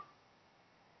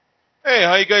Hey,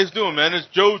 how you guys doing, man? It's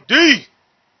Joe D,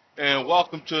 and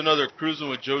welcome to another Cruising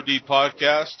with Joe D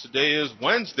podcast. Today is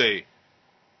Wednesday,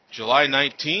 July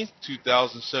 19th,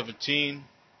 2017.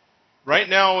 Right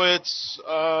now it's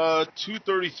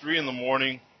 2:33 in the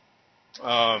morning.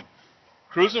 Um,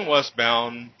 Cruising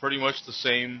westbound, pretty much the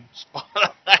same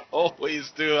spot I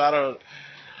always do. I don't.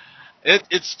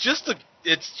 It's just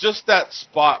that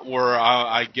spot where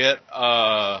I get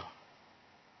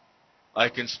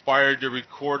like inspired to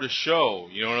record a show.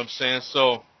 You know what I'm saying?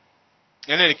 So,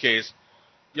 in any case.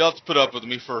 You'll have to put up with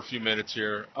me for a few minutes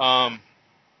here. I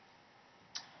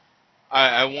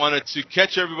wanted to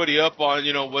catch everybody up on,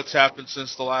 what's happened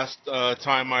since the last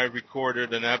time I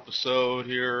recorded an episode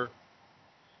here.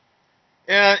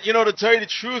 And, to tell you the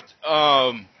truth,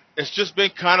 it's just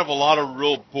been kind of a lot of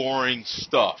real boring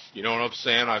stuff. You know what I'm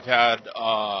saying? I've had,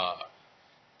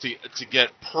 to get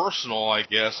personal, I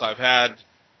guess, I've had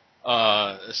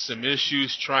some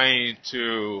issues trying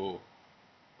to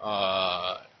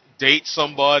uh, date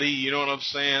somebody. You know what I'm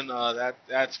saying?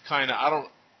 That's kind of,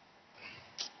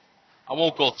 I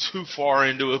won't go too far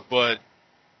into it, but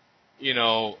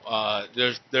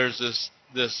there's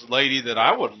this lady that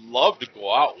I would love to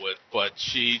go out with, but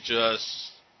she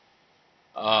just,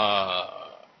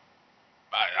 I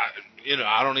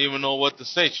don't even know what to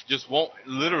say. She just won't.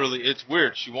 Literally, it's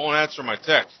weird. She won't answer my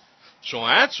text. She'll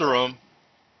answer them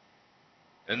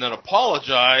and then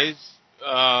apologize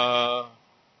for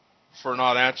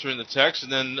not answering the text,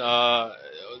 and then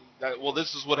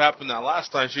this is what happened that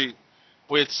last time.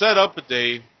 We had set up a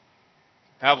day,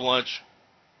 have lunch,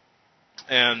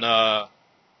 and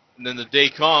then the day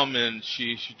come and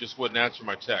she just wouldn't answer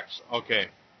my text. Okay,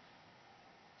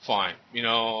 fine.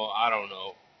 I don't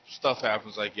know. Stuff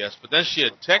happens, I guess. But then she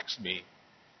had texted me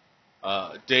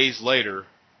days later,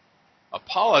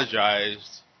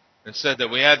 apologized, and said that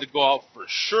we had to go out for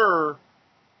sure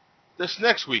this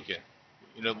next weekend.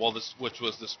 Which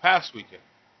was this past weekend.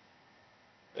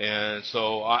 And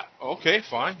so okay,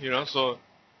 fine. So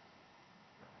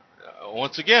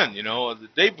once again, the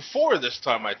day before this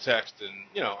time I texted, and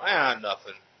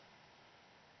nothing.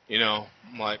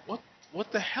 I'm like,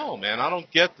 what the hell, man? I don't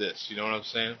get this. You know what I'm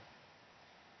saying?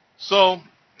 So,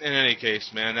 in any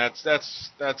case, man, that's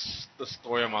the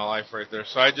story of my life right there.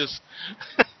 So I just,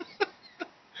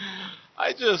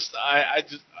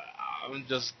 I'm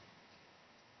just,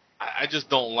 I just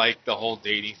don't like the whole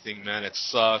dating thing, man. It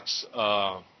sucks.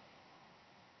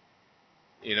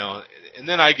 You know, and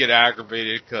then I get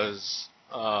aggravated because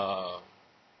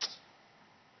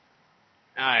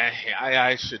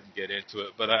I shouldn't get into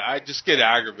it, but I just get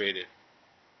aggravated.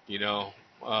 You know,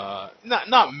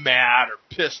 not mad or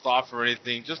pissed off or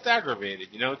anything, just aggravated.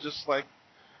 Just like,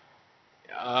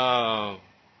 um,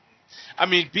 I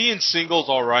mean, being single's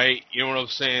all right. You know what I'm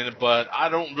saying, but I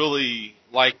don't really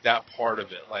like that part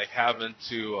of it, like having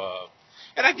to.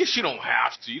 And I guess you don't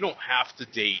have to. You don't have to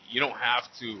date. You don't have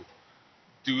to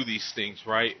do these things,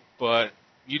 right? But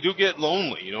you do get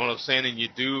lonely. You know what I'm saying, and you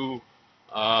do.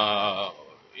 Uh,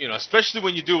 especially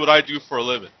when you do what I do for a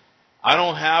living. I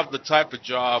don't have the type of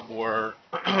job where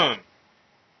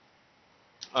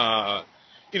Uh,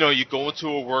 you go into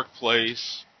a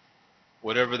workplace,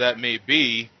 whatever that may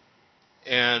be,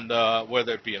 and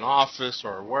whether it be an office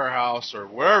or a warehouse or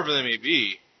wherever they may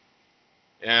be,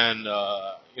 and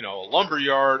a lumber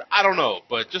yard, I don't know,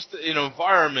 but just an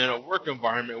environment, a work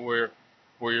environment where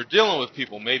you're dealing with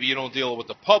people. Maybe you don't deal with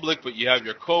the public, but you have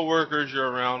your coworkers you're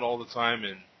around all the time,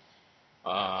 and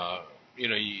uh,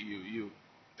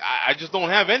 I just don't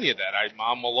have any of that.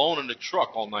 I'm alone in the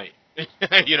truck all night.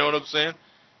 You know what I'm saying?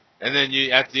 And then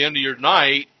at the end of your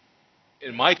night,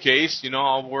 in my case,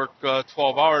 I'll work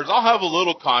 12 hours. I'll have a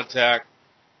little contact,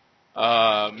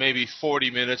 maybe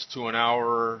 40 minutes to an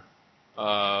hour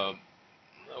uh,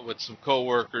 with some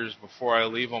coworkers before I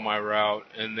leave on my route.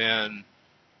 And then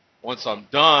once I'm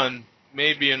done,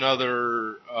 maybe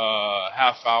another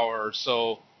half hour or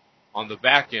so on the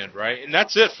back end, right? And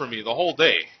that's it for me the whole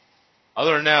day.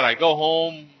 Other than that, I go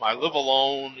home, I live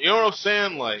alone. You know what I'm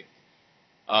saying? Like,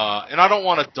 and I don't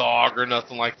want a dog or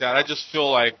nothing like that. I just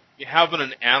feel like having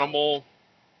an animal,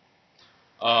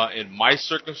 in my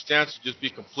circumstance, would just be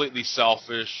completely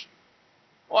selfish.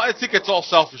 Well, I think it's all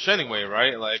selfish anyway,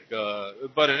 right? Like,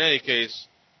 but in any case,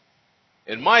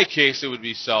 in my case, it would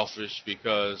be selfish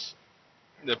because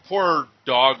the poor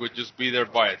dog would just be there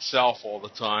by itself all the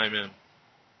time, and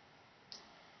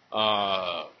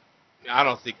uh, I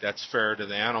don't think that's fair to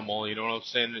the animal. You know what I'm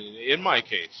saying? In my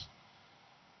case.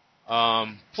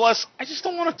 Plus, I just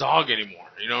don't want a dog anymore.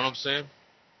 You know what I'm saying?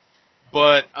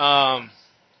 But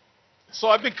so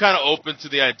I've been kind of open to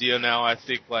the idea now. I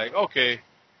think like, okay,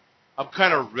 I'm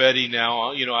kind of ready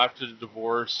now, after the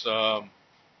divorce,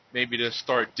 maybe to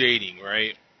start dating,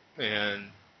 right?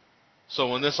 And so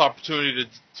when this opportunity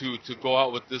to go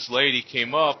out with this lady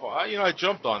came up, I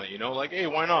jumped on it, like, hey,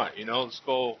 why not? Let's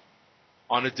go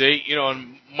on a date,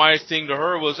 and my thing to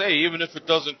her was, hey, even if it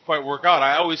doesn't quite work out,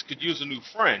 I always could use a new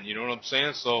friend, you know what I'm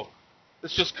saying? So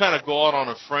let's just kind of go out on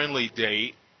a friendly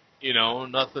date,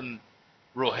 nothing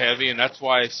real heavy, and that's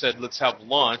why I said let's have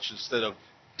lunch instead of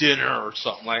dinner or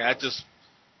something like that.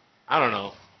 I don't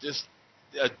know, just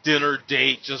a dinner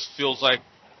date just feels like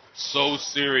so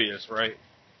serious, right?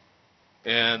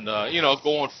 And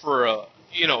going for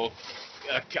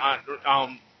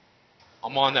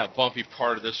I'm on that bumpy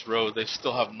part of this road. They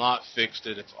still have not fixed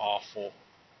it. It's awful.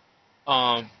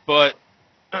 But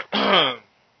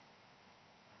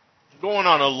going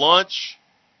on a lunch,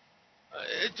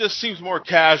 it just seems more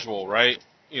casual, right?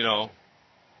 You know,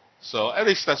 so at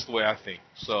least that's the way I think.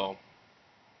 So,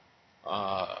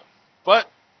 but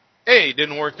hey, it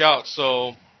didn't work out.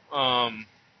 So,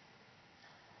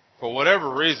 for whatever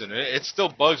reason, it still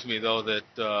bugs me though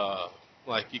that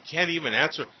like you can't even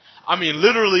answer. I mean,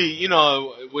 literally,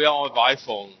 we all have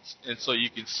iPhones, and so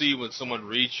you can see when someone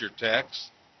reads your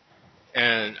text,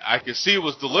 and I could see it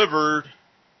was delivered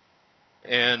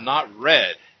and not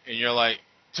read, and you're like,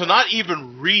 to not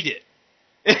even read it.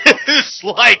 It's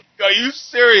like, are you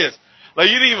serious? Like,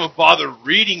 you didn't even bother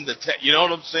reading the text. You know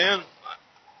what I'm saying?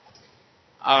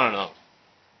 I don't know.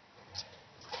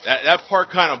 That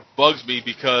part kind of bugs me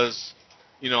because,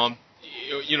 I'm,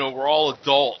 we're all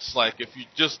adults. Like, if you're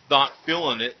just not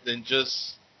feeling it, then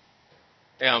just,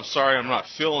 hey, I'm sorry, I'm not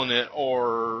feeling it,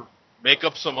 or make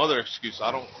up some other excuse.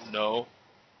 I don't know,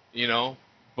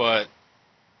 but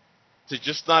to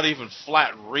just not even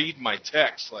flat read my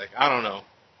text, like, I don't know.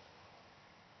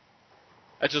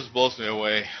 That just blows me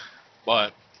away.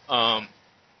 But,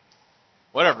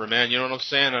 whatever, man. You know what I'm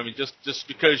saying? I mean, just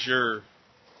because you're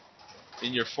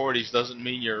in your 40s doesn't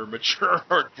mean you're mature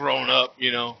or grown up,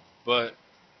 But,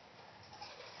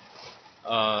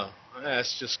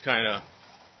 that's just kind of.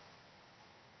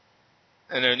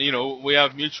 And then, we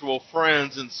have mutual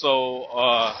friends, and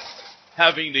so,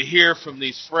 having to hear from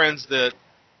these friends that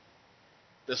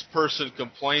this person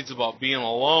complains about being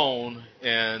alone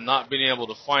and not being able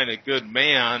to find a good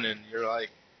man, and you're like,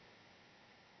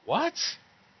 what?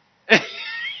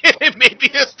 Maybe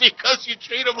it's because you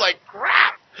treat them like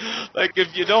crap. Like,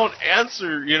 if you don't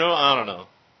answer, I don't know.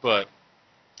 But,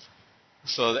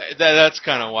 so that's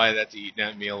kind of why that's eating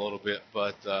at me a little bit.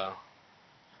 But,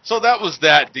 so that was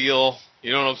that deal.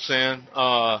 You know what I'm saying?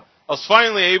 I was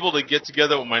finally able to get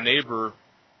together with my neighbor,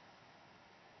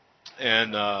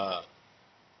 and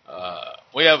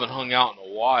we haven't hung out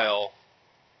in a while.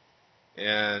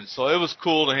 And so it was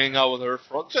cool to hang out with her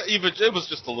for even it was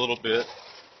just a little bit,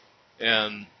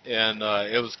 and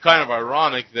it was kind of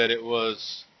ironic that it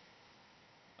was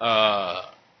the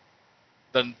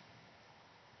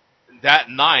that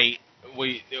night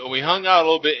we hung out a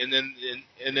little bit, and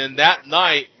then that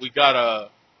night we got a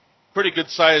pretty good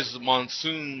sized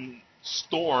monsoon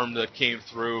storm that came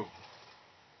through,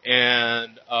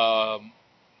 and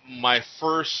my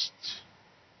first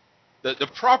the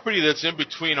property that's in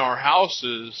between our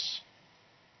houses,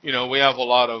 we have a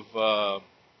lot of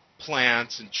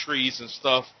plants and trees and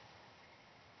stuff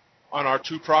on our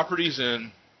two properties,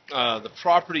 and the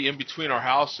property in between our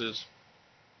houses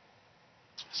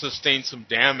sustained some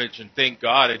damage, and thank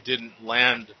God it didn't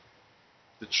land.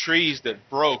 The trees that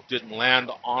broke didn't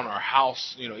land on our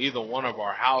house, either one of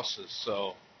our houses.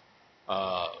 So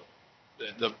uh,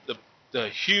 the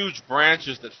huge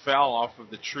branches that fell off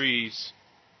of the trees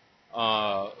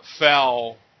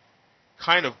fell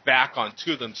kind of back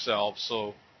onto themselves.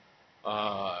 So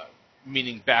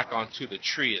meaning back onto the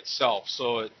tree itself.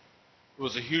 So it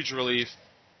was a huge relief.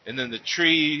 And then the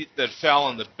tree that fell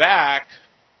in the back,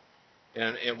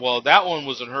 well, that one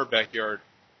was in her backyard,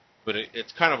 but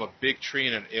it's kind of a big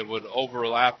tree, and it would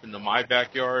overlap into my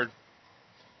backyard.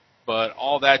 But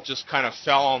all that just kind of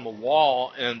fell on the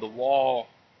wall, and the wall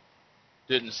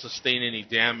didn't sustain any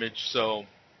damage, so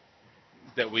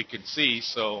that we could see.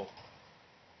 So,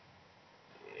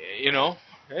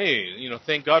 hey,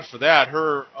 thank God for that.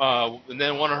 And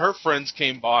then one of her friends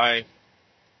came by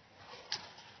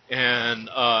and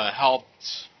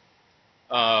helped,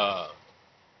 uh,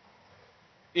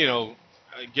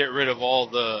 get rid of all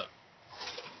the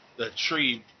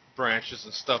tree branches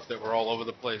and stuff that were all over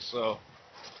the place. So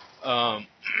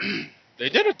they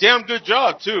did a damn good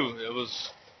job too. It was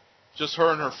just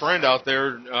her and her friend out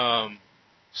there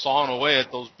sawing away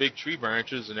at those big tree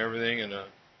branches and everything, and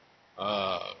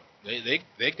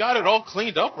they got it all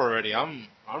cleaned up already. I'm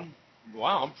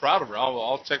Wow, I'm proud of her.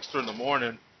 I'll text her in the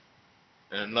morning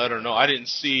and let her know. I didn't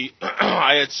see.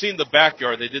 I had seen the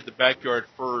backyard. They did the backyard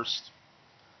first.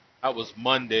 That was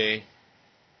Monday,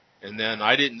 and then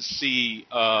I didn't see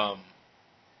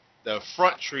the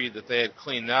front tree that they had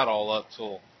cleaned that all up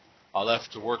till I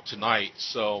left to work tonight.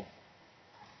 So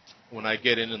when I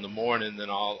get in the morning, then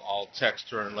I'll text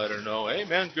her and let her know, hey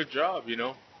man, good job, you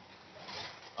know.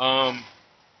 Um,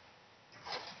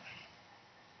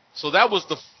 so that was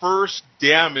the first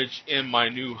damage in my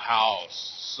new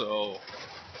house. So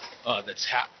God,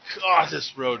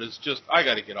 this road is just, I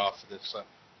got to get off of this.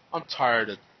 I'm tired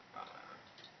of,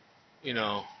 you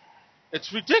know,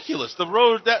 it's ridiculous. The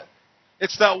road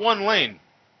it's that one lane.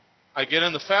 I get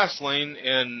in the fast lane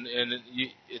and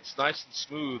it's nice and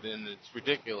smooth and it's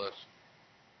ridiculous.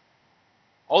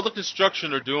 All the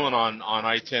construction they're doing on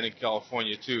I-10 in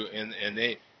California too, and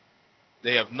they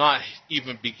have not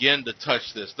even begun to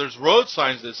touch this. There's road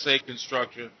signs that say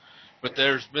construction, but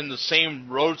there's been the same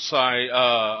road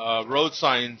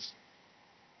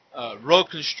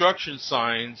construction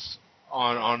signs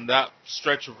on that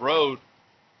stretch of road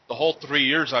the whole 3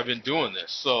 years I've been doing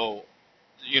this. So,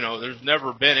 you know, there's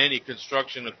never been any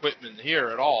construction equipment here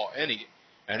at all,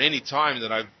 at any time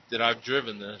that I've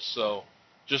driven this. So,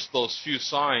 just those few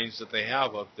signs that they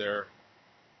have up there.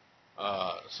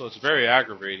 So it's very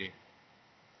aggravating.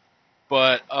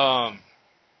 But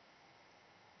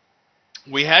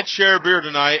we had share beer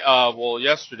tonight.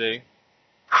 Yesterday,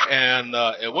 and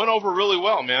it went over really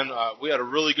well, man. We had a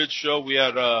really good show. We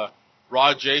had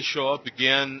Rod J show up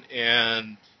again,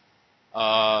 and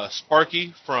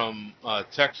Sparky from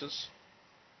Texas.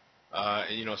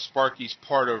 You know, Sparky's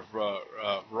part of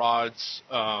Rod's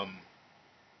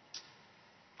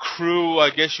crew,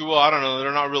 I guess you will. I don't know.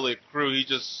 They're not really a crew. He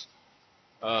just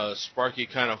Sparky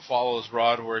kind of follows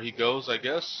Rod where he goes, I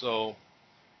guess. So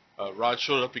Rod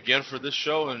showed up again for this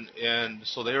show, and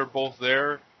so they were both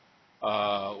there.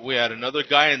 We had another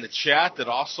guy in the chat that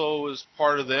also is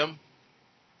part of them.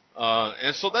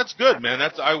 And so that's good, man.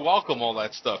 I welcome all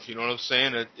that stuff. You know what I'm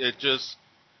saying? It just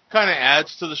kind of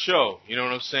adds to the show. You know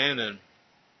what I'm saying? And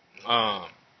um,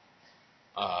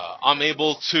 I'm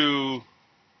able to.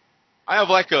 I have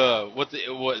like what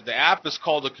the app is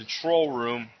called a control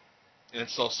room, and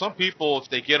so some people, if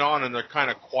they get on and they're kind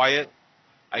of quiet,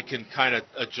 I can kind of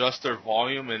adjust their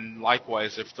volume, and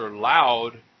likewise, if they're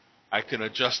loud, I can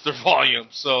adjust their volume.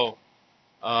 So,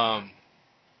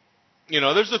 you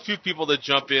know, there's a few people that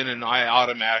jump in, and I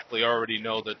automatically already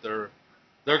know that they're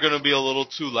going to be a little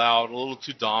too loud, a little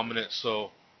too dominant.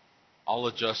 So I'll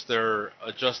adjust their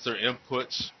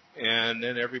inputs, and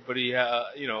then everybody,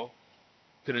 you know,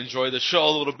 can enjoy the show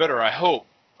a little better. I hope.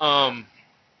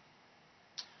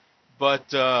 But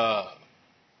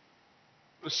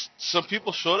some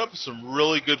people showed up with some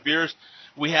really good beers.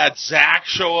 We had Zach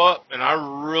show up, and I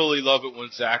really love it when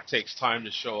Zach takes time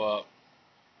to show up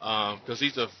because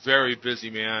he's a very busy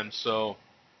man. So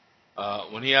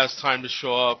when he has time to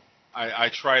show up, I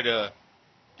try to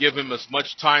give him as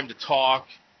much time to talk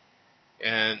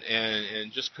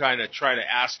and just kind of try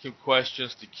to ask him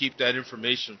questions to keep that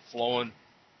information flowing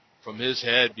from his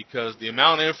head, because the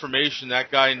amount of information that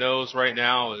guy knows right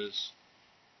now is,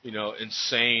 you know,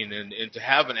 insane. And to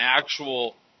have an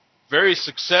actual very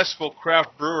successful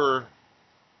craft brewer,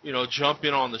 you know, jump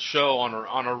in on the show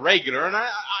on a regular, and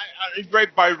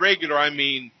right by regular I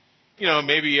mean, you know,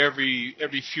 maybe every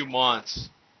few months,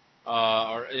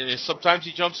 and sometimes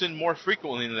he jumps in more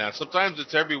frequently than that. Sometimes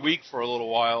it's every week for a little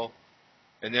while,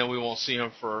 and then we won't see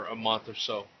him for a month or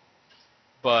so.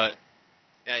 But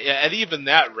at even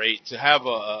that rate, to have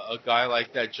a guy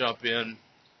like that jump in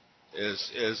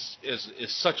is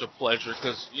such a pleasure,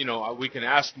 because, you know, we can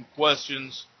ask him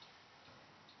questions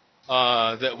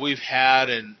that we've had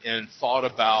and thought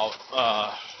about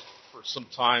for some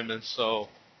time. And so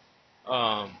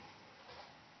I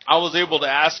was able to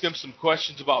ask him some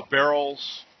questions about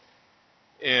barrels,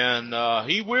 and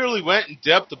he really went in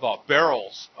depth about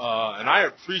barrels, and I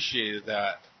appreciated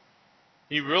that.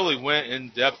 He really went in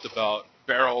depth about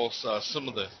barrels, some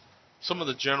of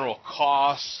the general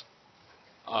costs,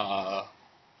 uh,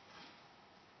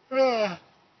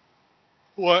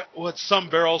 what some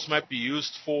barrels might be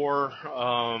used for,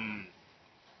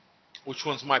 which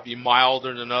ones might be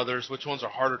milder than others, which ones are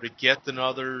harder to get than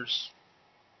others.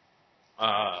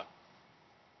 Uh,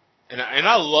 and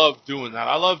I love doing that.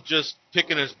 I love just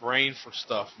picking his brain for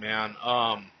stuff, man.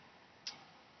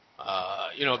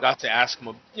 You know, got to ask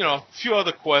him, you know, a few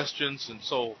other questions, and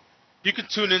so you can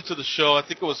tune into the show. I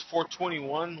think it was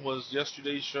 421 was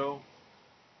yesterday's show.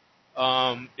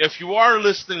 If you are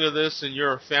listening to this and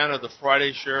you're a fan of the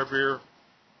Friday Share Beer,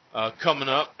 coming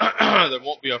up. There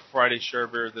won't be a Friday Share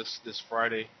Beer this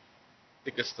Friday. I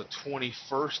think it's the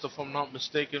 21st, if I'm not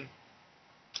mistaken.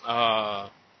 Uh,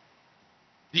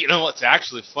 you know what's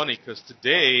actually funny? Because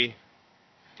today,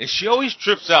 and she always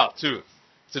trips out too.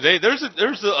 Today, there's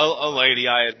a lady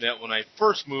I had met when I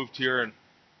first moved here, and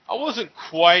I wasn't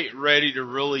quite ready to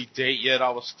really date yet.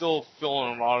 I was still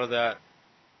feeling a lot of that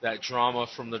drama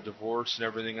from the divorce and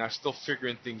everything. I was still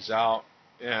figuring things out,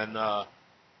 and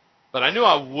but I knew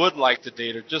I would like to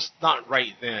date her, just not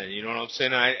right then. You know what I'm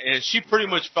saying? And she pretty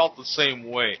much felt the same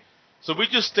way. So we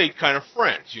just stayed kind of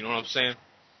friends. You know what I'm saying?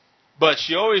 But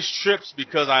she always trips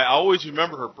because I always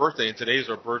remember her birthday, and today's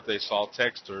her birthday, so I'll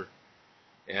text her.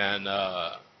 And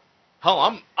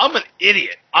hell, I'm an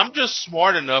idiot. I'm just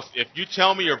smart enough. If you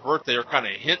tell me your birthday or kind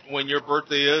of hint when your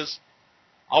birthday is,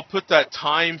 I'll put that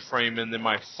time frame in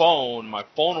my phone. My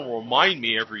phone will remind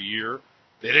me every year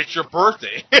that it's your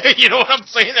birthday. You know what I'm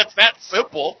saying? It's that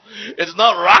simple. It's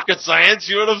not rocket science.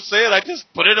 You know what I'm saying? I just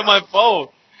put it in my phone,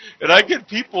 and I get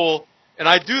people, and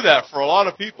I do that for a lot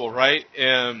of people, right?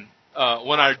 And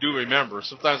when I do remember,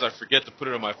 sometimes I forget to put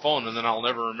it in my phone, and then I'll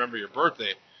never remember your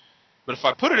birthday. But if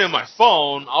I put it in my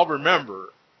phone, I'll remember.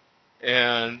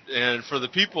 And for the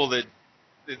people that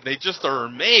they just are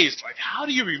amazed, like, how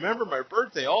do you remember my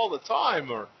birthday all the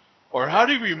time, or how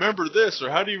do you remember this,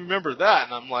 or how do you remember that?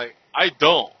 And I'm like, I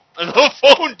don't. And the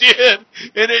phone did,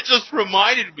 and it just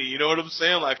reminded me. You know what I'm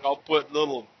saying? Like, I'll put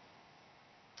little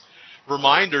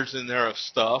reminders in there of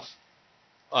stuff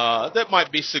that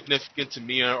might be significant to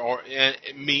me or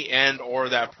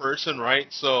that person, right?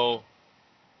 So,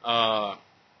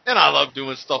 and I love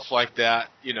doing stuff like that,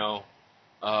 you know.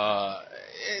 Uh,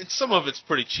 and some of it's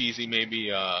pretty cheesy,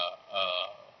 maybe.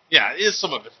 Yeah, it is.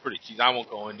 Some of it's pretty cheesy. I won't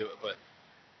go into it, but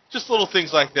just little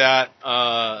things like that.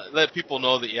 Let people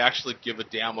know that you actually give a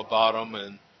damn about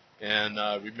them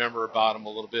and remember about them a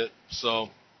little bit. So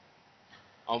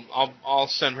I'll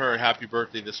send her a happy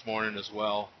birthday this morning as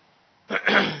well,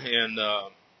 and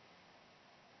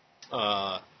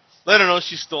let her know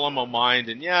she's still on my mind.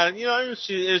 And yeah, you know,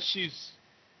 if she's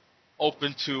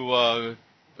open to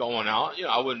going out, you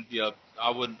know, I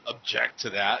wouldn't object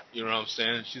to that. You know what I'm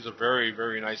saying? She's a very,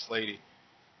 very nice lady.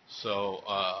 So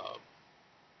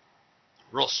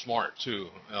real smart too.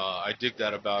 I dig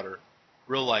that about her.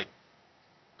 Real like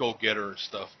go getter and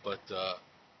stuff. But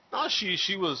no,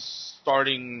 she was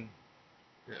starting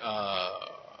uh,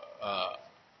 uh,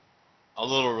 a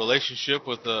little relationship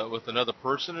with another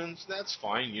person, and that's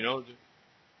fine. You know,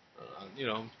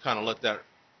 kind of let that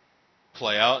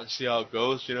play out and see how it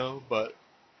goes. You know, but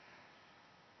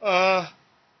uh,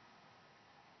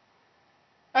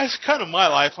 that's kind of my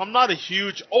life. I'm not a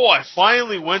huge. Oh, I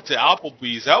finally went to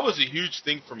Applebee's. That was a huge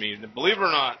thing for me. And believe it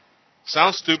or not,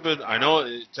 sounds stupid. I know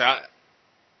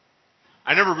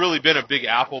I never really been a big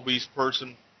Applebee's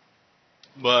person,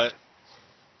 but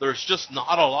there's just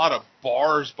not a lot of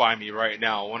bars by me right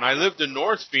now. When I lived in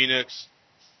North Phoenix,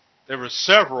 there were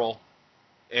several,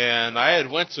 and I had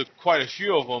went to quite a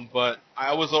few of them, but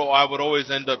I would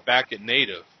always end up back at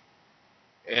Native.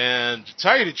 And to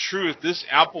tell you the truth, this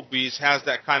Applebee's has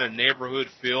that kind of neighborhood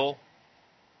feel.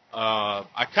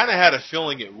 I kind of had a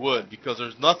feeling it would because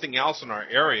there's nothing else in our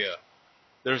area.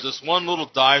 There's this one little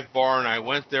dive bar, and I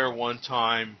went there one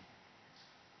time,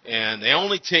 and they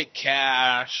only take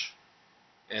cash.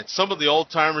 And some of the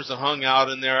old timers that hung out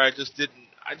in there, I just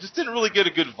didn't really get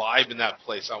a good vibe in that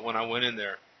place when I went in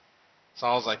there. So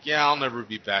I was like, yeah, I'll never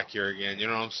be back here again. You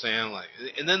know what I'm saying? Like,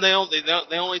 and then they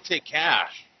only take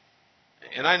cash,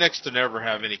 and I next to never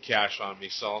have any cash on me.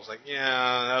 So I was like,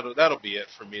 yeah, that'll be it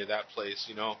for me at that place,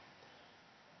 you know.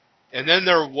 And then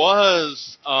there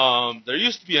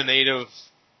used to be a Native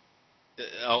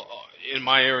uh, in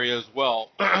my area as well,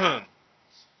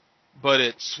 but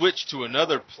it switched to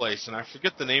another place, and I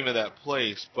forget the name of that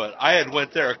place. But I had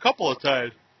went there a couple of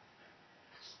times.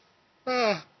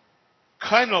 Uh,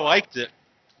 kind of liked it,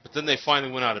 but then they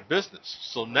finally went out of business.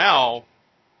 So now,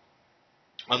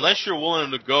 unless you're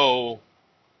willing to go,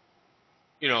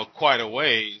 you know, quite a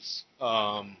ways,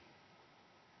 there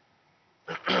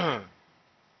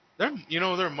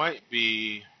might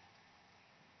be.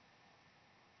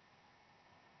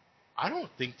 I don't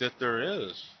think that there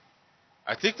is.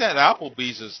 I think that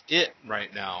Applebee's is it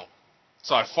right now.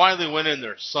 So I finally went in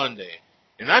there Sunday,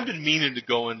 and I've been meaning to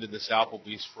go into this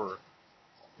Applebee's for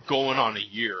going on a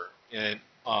year. And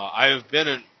I have been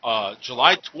in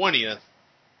July 20th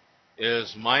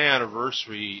is my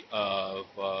anniversary of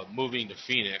moving to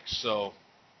Phoenix, so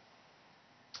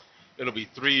it'll be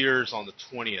 3 years on the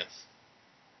 20th.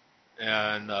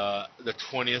 And the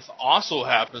 20th also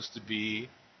happens to be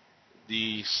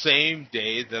the same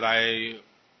day that I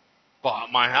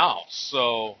bought my house.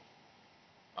 So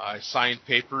I signed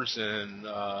papers and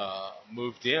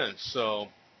moved in. So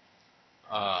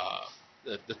uh,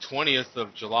 the 20th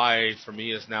of July for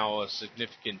me is now a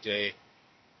significant day.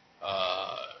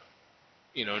 Uh,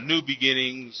 new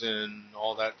beginnings and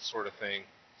all that sort of thing.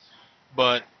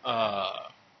 But I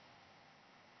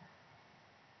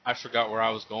forgot where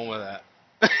I was going with that.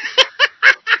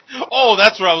 Oh,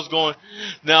 that's where I was going.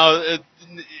 Now,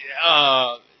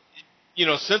 uh,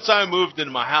 since I moved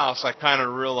into my house, I kind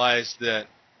of realized that,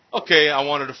 okay, I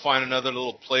wanted to find another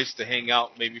little place to hang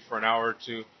out, maybe for an hour or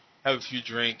two, have a few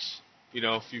drinks,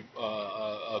 a few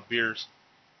beers,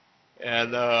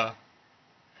 and uh,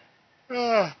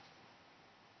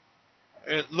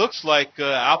 it looks like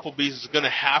Applebee's is going to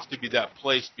have to be that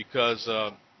place because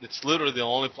it's literally the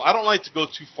only place. I don't like to go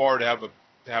too far to have a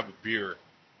beer,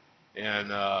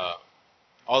 and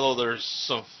although there's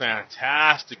some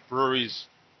fantastic breweries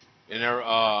in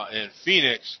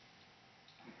Phoenix,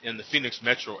 in the Phoenix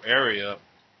metro area,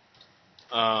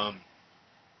 um,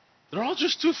 they're all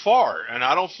just too far, and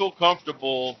I don't feel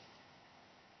comfortable,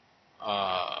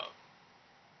 uh,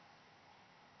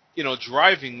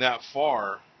 driving that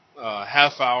far,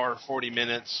 half hour, 40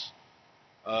 minutes,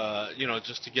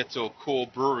 just to get to a cool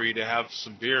brewery to have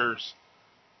some beers.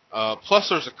 Plus,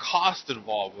 there's a cost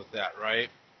involved with that, right?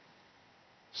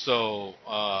 So,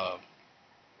 the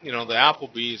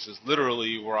Applebee's is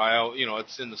literally where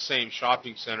it's in the same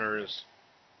shopping center as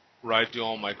where I do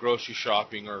all my grocery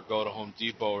shopping or go to Home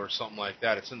Depot or something like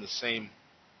that. It's in the same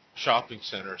shopping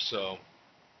center, so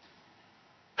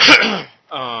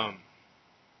um,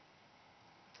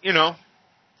 you know,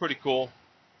 pretty cool.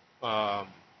 Um,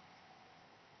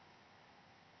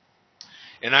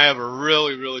 and I have a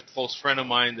really, really close friend of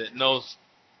mine that knows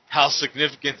how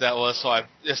significant that was. So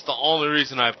it's the only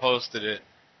reason I posted it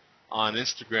on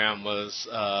Instagram was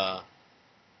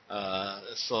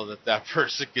so that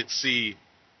person could see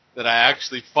that I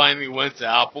actually finally went to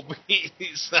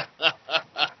Applebee's.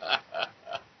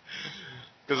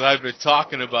 Because I've been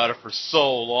talking about it for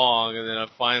so long, and then I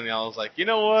was like, you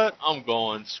know what? I'm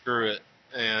going. Screw it.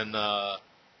 And yeah,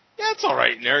 it's all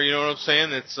right in there. You know what I'm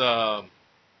saying? It's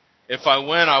if I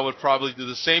went, I would probably do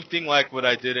the same thing like what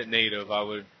I did at Native. I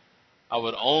would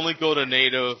only go to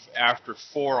Native after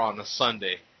 4 on a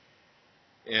Sunday,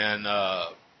 and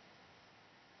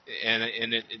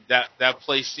that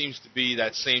place seems to be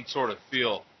that same sort of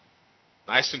feel,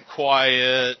 nice and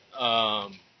quiet.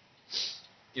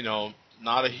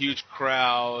 Not a huge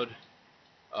crowd.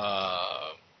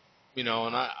 Uh, and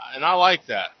I like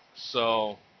that.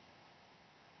 So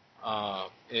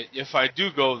if I do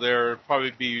go there, it'll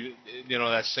probably be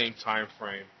that same time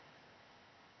frame.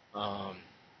 Um,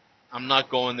 I'm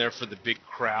not going there for the big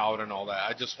crowd and all that.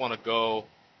 I just want to go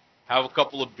have a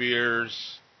couple of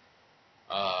beers.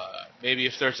 Maybe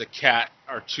if there's a cat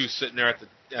or two sitting there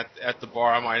at the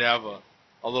bar, I might have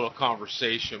a little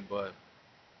conversation. But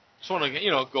just want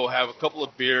to go have a couple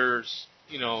of beers.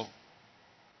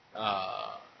 Uh,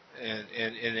 and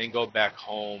then go back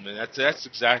home, and that's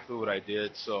exactly what I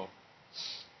did. So,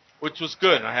 which was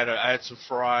good. I had some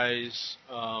fries.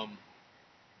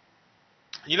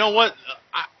 You know what?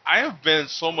 I have been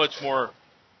so much more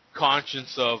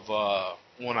conscious of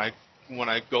when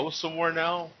I go somewhere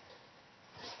now.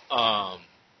 Um,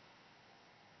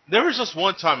 there was just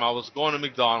one time I was going to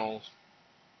McDonald's,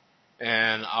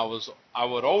 and I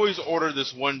would always order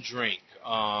this one drink.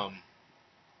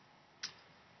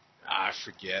 I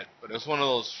forget, but it's one of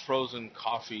those frozen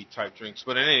coffee type drinks.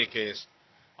 But in any case,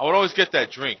 I would always get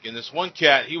that drink. And this one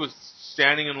cat, he was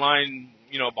standing in line,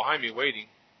 behind me waiting.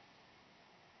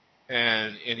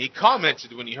 And he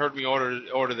commented when he heard me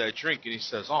order that drink, and he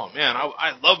says, "Oh man,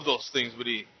 I love those things," but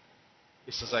he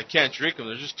says, "I can't drink them.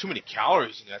 There's just too many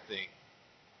calories in that thing."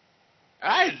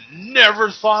 I had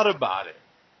never thought about it,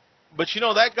 but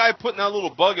that guy putting that little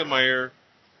bug in my ear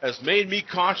has made me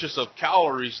conscious of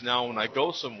calories now when I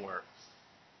go somewhere.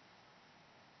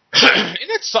 And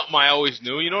it's something I always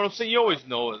knew. You know what I'm saying? You always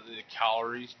know the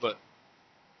calories, but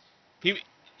he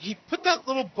he put that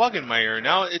little bug in my ear.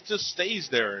 Now it just stays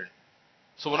there.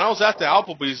 So when I was at the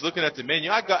Applebee's looking at the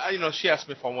menu, I got she asked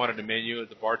me if I wanted a menu at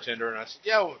the bartender, and I said,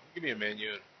 "Yeah, well, give me a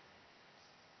menu."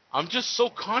 I'm just so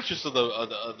conscious of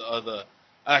the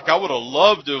like I would have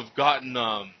loved to have gotten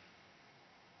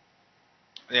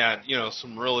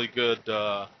some really good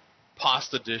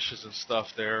pasta dishes and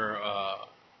stuff there,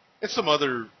 and some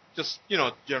other just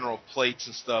general plates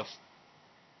and stuff.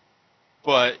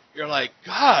 But you're like,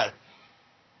 God,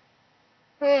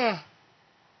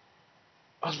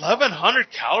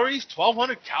 1,100 calories,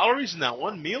 1,200 calories in that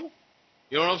one meal.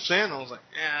 You know what I'm saying? I was like,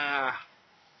 yeah.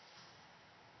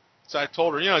 So I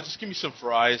told her, just give me some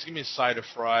fries, give me a side of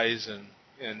fries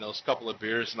and those couple of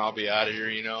beers, and I'll be out of here.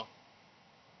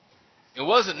 It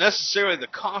wasn't necessarily the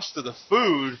cost of the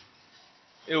food;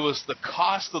 it was the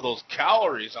cost of those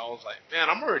calories. I was like, man,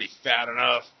 I'm already fat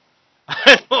enough.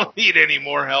 I don't need any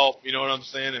more help. You know what I'm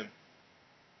saying? And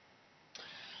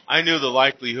I knew the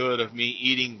likelihood of me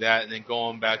eating that and then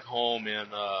going back home and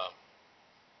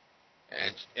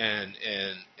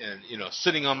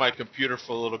sitting on my computer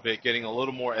for a little bit, getting a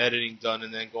little more editing done,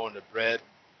 and then going to bed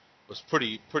was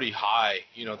pretty high.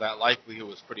 That likelihood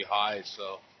was pretty high.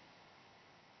 So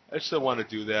I just didn't want to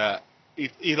do that.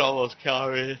 Eat all those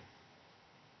calories.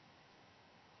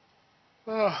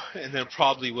 And then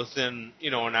probably within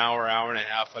an hour, hour and a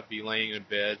half, I'd be laying in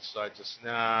bed. So I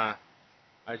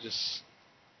just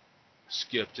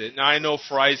skipped it. Now I know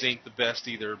fries ain't the best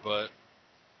either, but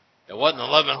it wasn't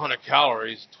 1,100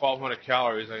 calories, 1,200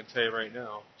 calories. I can tell you right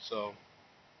now. So,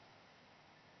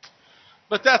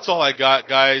 but that's all I got,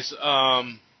 guys.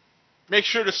 Make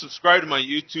sure to subscribe to my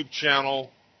YouTube channel.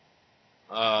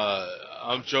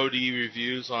 I'm Joe D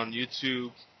Reviews on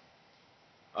YouTube.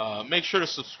 Make sure to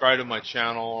subscribe to my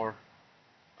channel or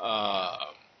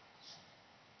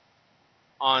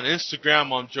on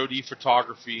Instagram. I'm Joe D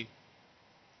Photography.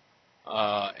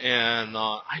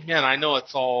 I know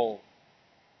it's all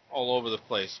over the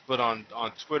place, but on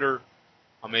Twitter,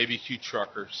 I'm ABQ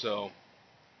Trucker. So,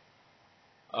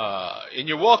 and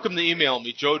you're welcome to email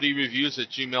me,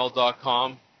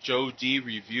 joedreviews@gmail.com,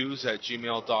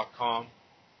 joedreviews@gmail.com.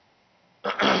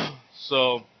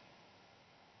 So,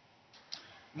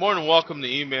 more than welcome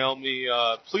to email me.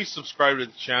 Please subscribe to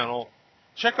the channel.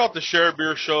 Check out the Share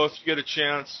Beer Show if you get a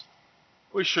chance.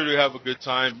 We sure do have a good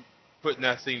time putting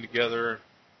that thing together,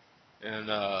 and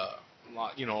a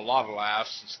lot of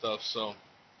laughs and stuff. So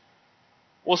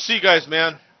we'll see you guys,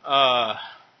 man.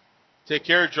 Take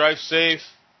care. Drive safe.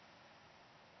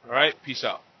 All right. Peace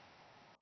out.